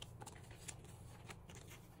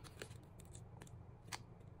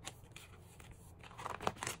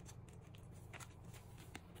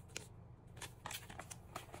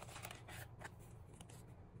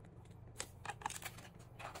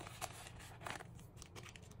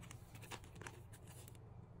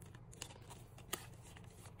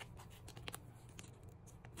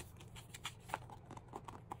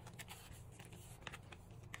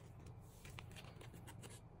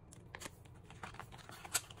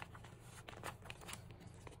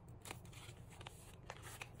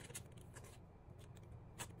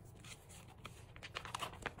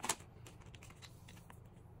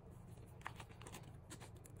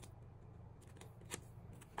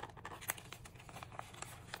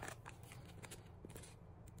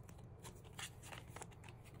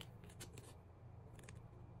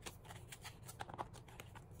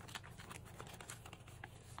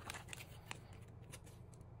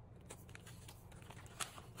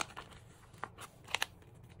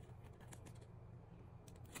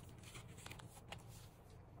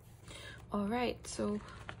 Alright, so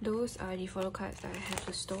those are the photo cards that I have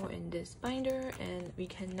to store in this binder, and we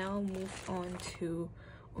can now move on to,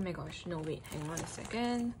 oh my gosh, no wait, hang on a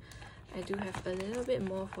second. I do have a little bit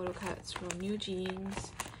more photo cards from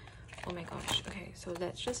NewJeans. Oh my gosh, okay, so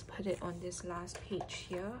let's just put it on this last page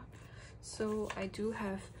here. So I do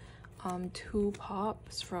have 2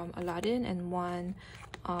 pops from Aladdin and 1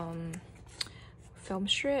 film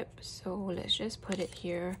strip, so let's just put it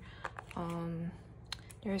here.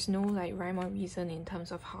 There's no like rhyme or reason in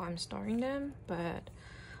terms of how I'm storing them, but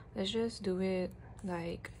let's just do it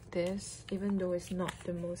like this, even though it's not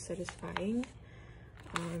the most satisfying.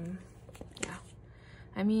 Yeah,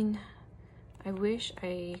 I mean, I wish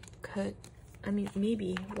I could, I mean,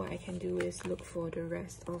 maybe what I can do is look for the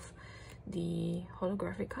rest of the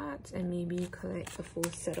holographic cards and maybe collect a full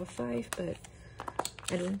set of 5, but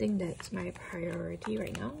I don't think that's my priority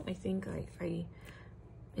right now. I think like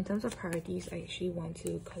in terms of priorities, I actually want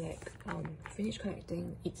to collect, finish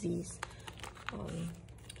collecting ITZY's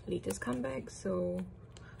latest comeback. So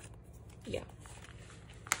yeah.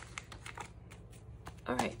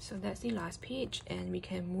 Alright, so that's the last page, and we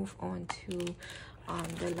can move on to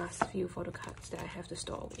the last few photo cards that I have to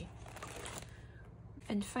store away.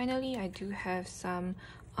 And finally, I do have some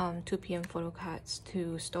 2 PM photo cards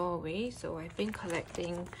to store away. So I've been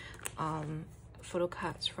collecting photo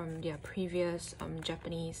cards from their previous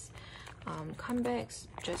Japanese comebacks,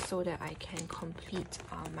 just so that I can complete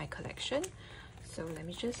my collection. So let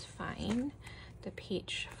me just find the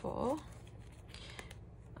page for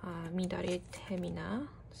Midare Temina.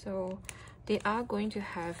 So they are going to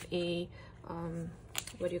have a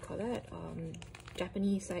what do you call that,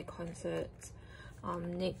 Japanese side concerts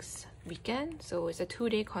next weekend. So it's a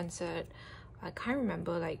 2-day concert. I can't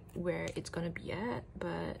remember like where it's gonna be at,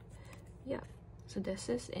 but yeah. So this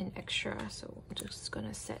is an extra, so I'm just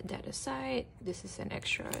gonna set that aside. This is an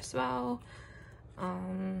extra as well.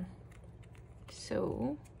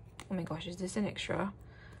 So oh my gosh, is this an extra?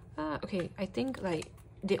 Okay, I think like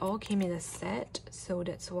they all came in a set, so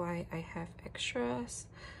that's why I have extras,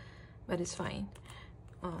 but it's fine.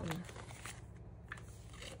 Let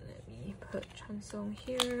me put Chansung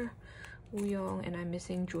here, Wooyoung, and I'm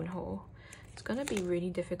missing Junho. it's gonna be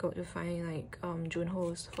really difficult to find like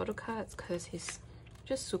Junho's photo cards because he's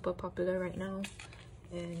just super popular right now,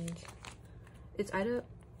 and it's either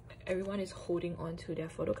everyone is holding on to their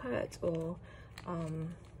photo cards or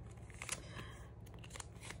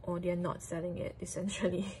they're not selling it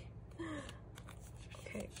essentially.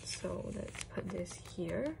 Okay, so let's put this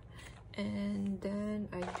here. And then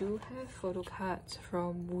I do have photo cards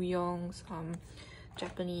from Wooyoung's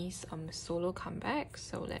Japanese solo comeback,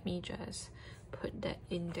 so let me just put that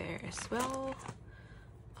in there as well.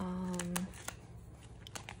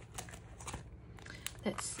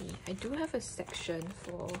 Let's see, I do have a section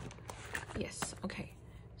for, yes, okay,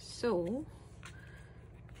 so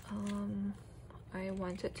I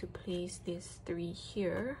wanted to place these 3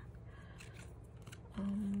 here.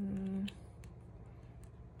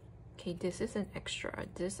 Okay, this is an extra.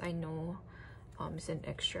 This I know is an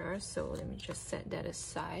extra, so let me just set that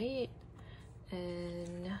aside.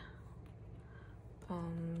 And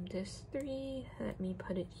this 3, let me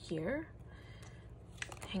put it here.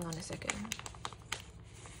 Hang on a second.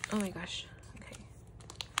 Oh my gosh. Okay.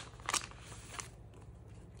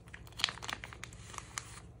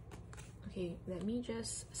 Okay, let me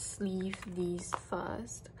just sleeve these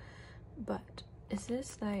first. But is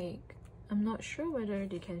this like, I'm not sure whether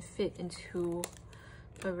they can fit into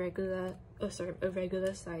a regular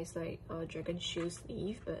size like dragon shoe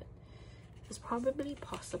sleeve, but it's probably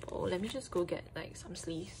possible. Let me just go get like some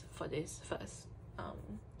sleeves for this first.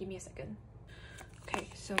 Give me a second. Okay,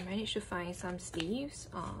 so I managed to find some sleeves.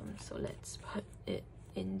 So let's put it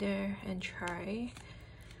in there and try.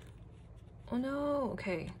 Oh no,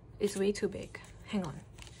 okay, it's way too big. Hang on.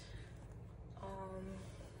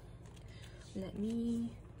 Let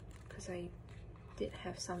me, because I did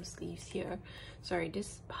have some sleeves here. Sorry,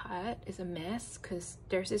 this part is a mess because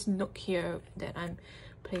there's this nook here that I'm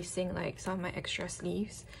placing like some of my extra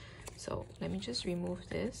sleeves. So let me just remove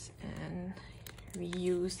this and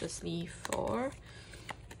reuse the sleeve for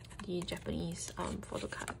the Japanese photo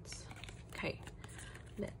cards. Okay,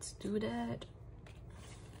 let's do that.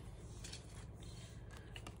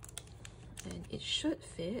 And it should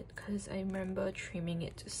fit because I remember trimming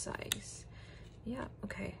it to size. Yeah,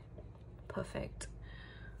 okay, perfect.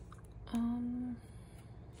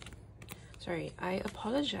 Sorry, I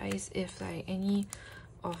apologize if like any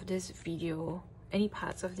of this video, any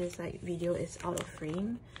parts of this like video is out of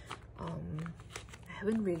frame. I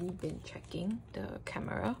haven't really been checking the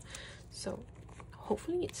camera, so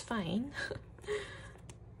hopefully it's fine.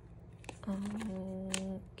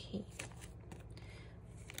 Okay,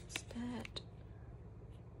 what's that?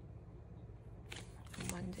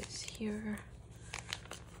 One this here.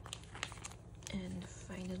 And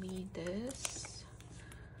finally this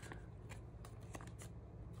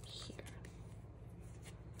here.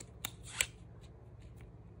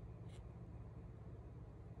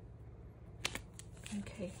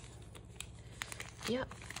 Okay.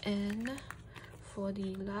 Yep, and for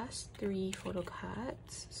the last 3 photo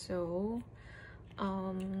cards, so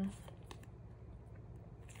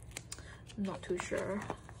not too sure.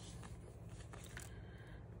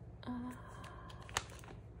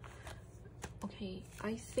 Okay,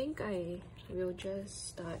 I think I will just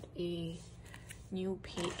start a new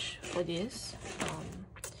page for this.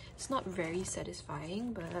 It's not very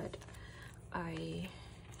satisfying, but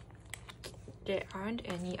there aren't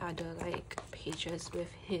any other like pages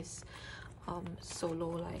with his solo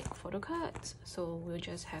like photo cards, so we'll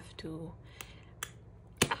just have to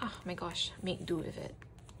my gosh, make do with it.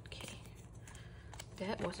 Okay,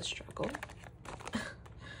 that was a struggle.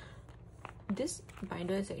 This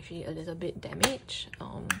binder is actually a little bit damaged,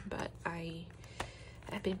 but I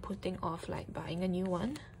have been putting off like buying a new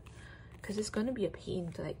one because it's gonna be a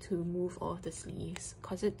pain to move off the sleeves,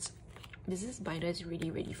 because this binder is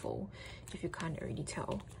really full, if you can't already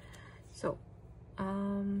tell. So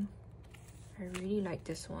I really like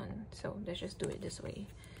this one, so let's just do it this way.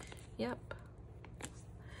 Yep,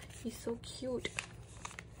 he's so cute.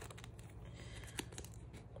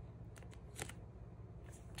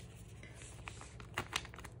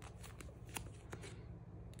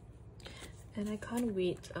 And I can't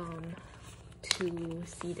wait to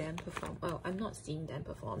see them perform. Well, I'm not seeing them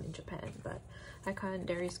perform in Japan, but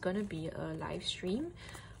there is gonna be a live stream.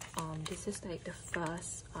 This is like the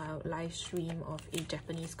first live stream of a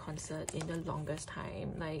Japanese concert in the longest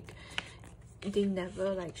time. Like, they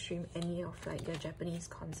never like stream any of like their Japanese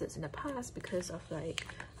concerts in the past because of like,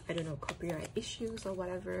 I don't know, copyright issues or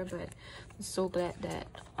whatever, but I'm so glad that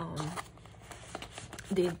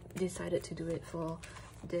they decided to do it for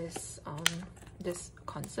this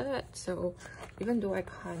concert. So even though I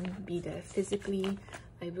can't be there physically,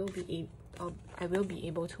 I will be I will be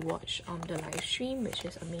able to watch the live stream, which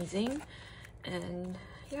is amazing. And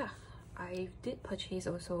yeah, I did purchase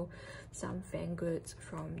also some fan goods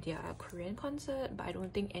from their Korean concert, but I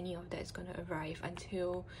don't think any of that is gonna arrive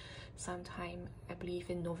until sometime, I believe,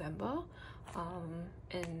 in November.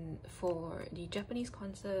 And for the Japanese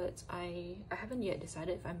concerts, I haven't yet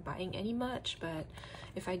decided if I'm buying any merch, but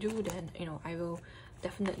if I do, then you know, I will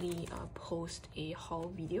definitely post a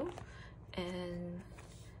haul video. And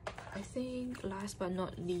I think last but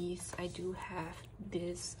not least, I do have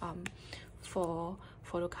this 4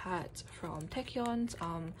 photo cards from Taecyeon's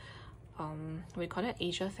we call it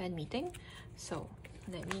Asia fan meeting. So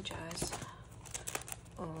let me just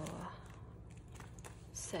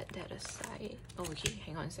set that aside. Oh, okay,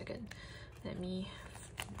 hang on a second.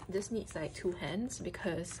 This needs like 2 hands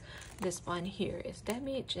because this one here is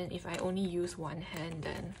damaged, and if I only use one hand,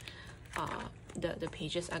 then the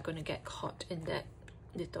pages are gonna get caught in that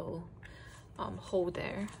little hole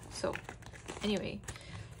there. So anyway,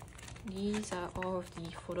 these are all of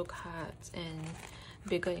the photo cards and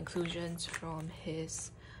bigger inclusions from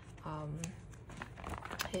his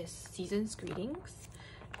season's greetings.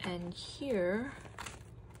 And here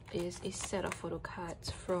is a set of photo cards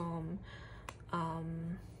from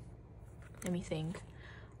let me think,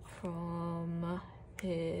 from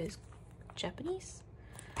his Japanese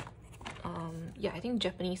yeah, I think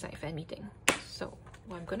Japanese like fan meeting. So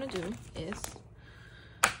what I'm gonna do is,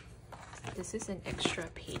 this is an extra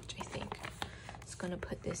page, I think. It's gonna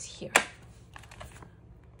put this here.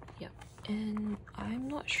 Yep. And I'm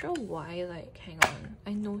not sure why, like, hang on,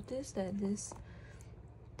 I noticed that this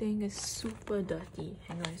thing is super dirty.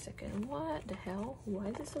 Hang on a second, what the hell, why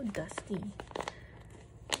is it so dusty?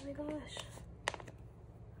 Oh my gosh.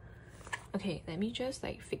 Okay, let me just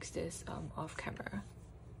like fix this off camera.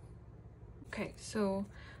 Okay, so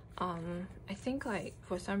I think like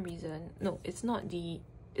for some reason, no, it's not the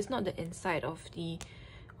inside of the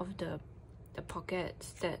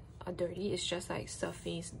pockets that are dirty, it's just like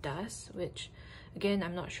surface dust, which again,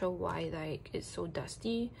 I'm not sure why like it's so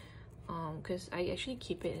dusty, because I actually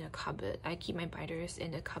keep it in a cupboard. I keep my binders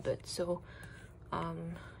in the cupboard, so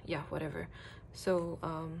yeah, whatever. So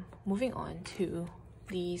moving on to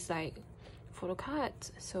these like photo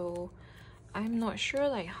cards. So I'm not sure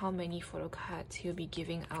like how many photo cards he'll be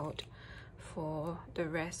giving out for the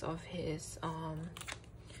rest of his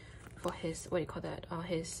for his, what do you call that,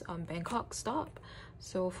 his Bangkok stop.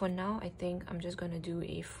 So for now, I think I'm just gonna do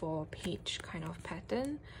a 4-page kind of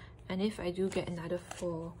pattern, and if I do get another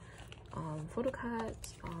 4 photo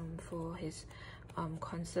cards for his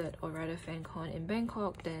concert, or rather fan con in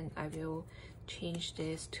Bangkok, then I will change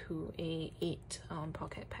this to a 8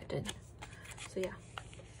 pocket pattern. So yeah.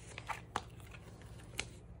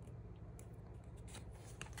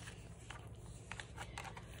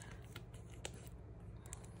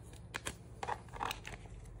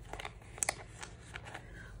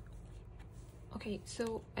 Okay,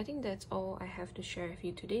 so I think that's all I have to share with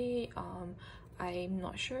you today. I'm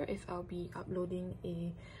not sure if I'll be uploading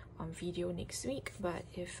a video next week, but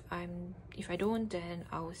if I don't, then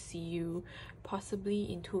I'll see you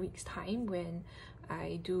possibly in 2 weeks time when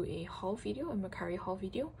I do a haul video, a Mercari haul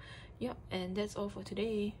video. Yep, and that's all for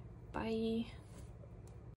today. Bye.